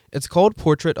It's called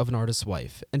Portrait of an Artist's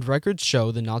Wife, and records show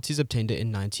the Nazis obtained it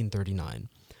in 1939.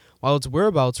 While its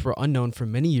whereabouts were unknown for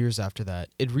many years after that,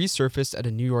 it resurfaced at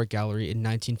a New York gallery in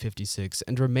 1956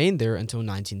 and remained there until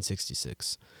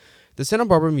 1966. The Santa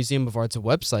Barbara Museum of Art's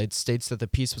website states that the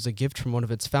piece was a gift from one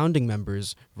of its founding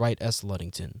members, Wright S.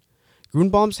 Luddington.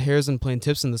 Grunbaum's heirs and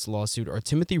plaintiffs in this lawsuit are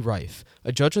Timothy Reif,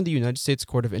 a judge on the United States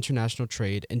Court of International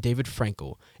Trade, and David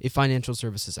Frankel, a financial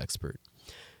services expert.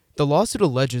 The lawsuit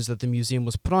alleges that the museum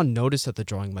was put on notice that the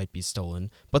drawing might be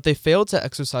stolen, but they failed to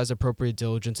exercise appropriate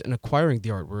diligence in acquiring the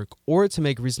artwork or to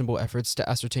make reasonable efforts to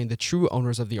ascertain the true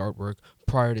owners of the artwork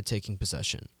prior to taking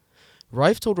possession.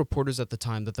 Reif told reporters at the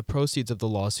time that the proceeds of the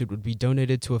lawsuit would be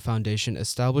donated to a foundation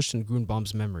established in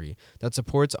Grunbaum's memory that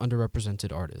supports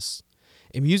underrepresented artists.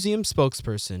 A museum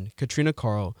spokesperson, Katrina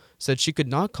Karl, said she could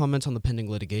not comment on the pending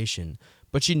litigation,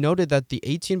 but she noted that the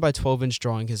 18 by 12-inch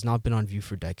drawing has not been on view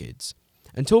for decades.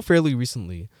 Until fairly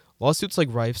recently, lawsuits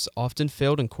like Reif's often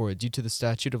failed in court due to the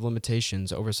statute of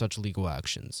limitations over such legal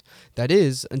actions. That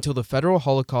is, until the Federal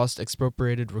Holocaust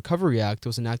Expropriated Recovery Act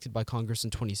was enacted by Congress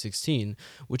in 2016,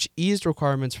 which eased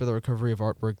requirements for the recovery of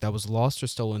artwork that was lost or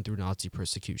stolen through Nazi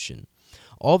persecution.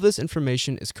 All of this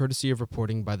information is courtesy of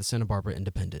reporting by the Santa Barbara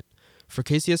Independent. For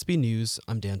KCSB News,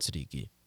 I'm Dan Siddiqui.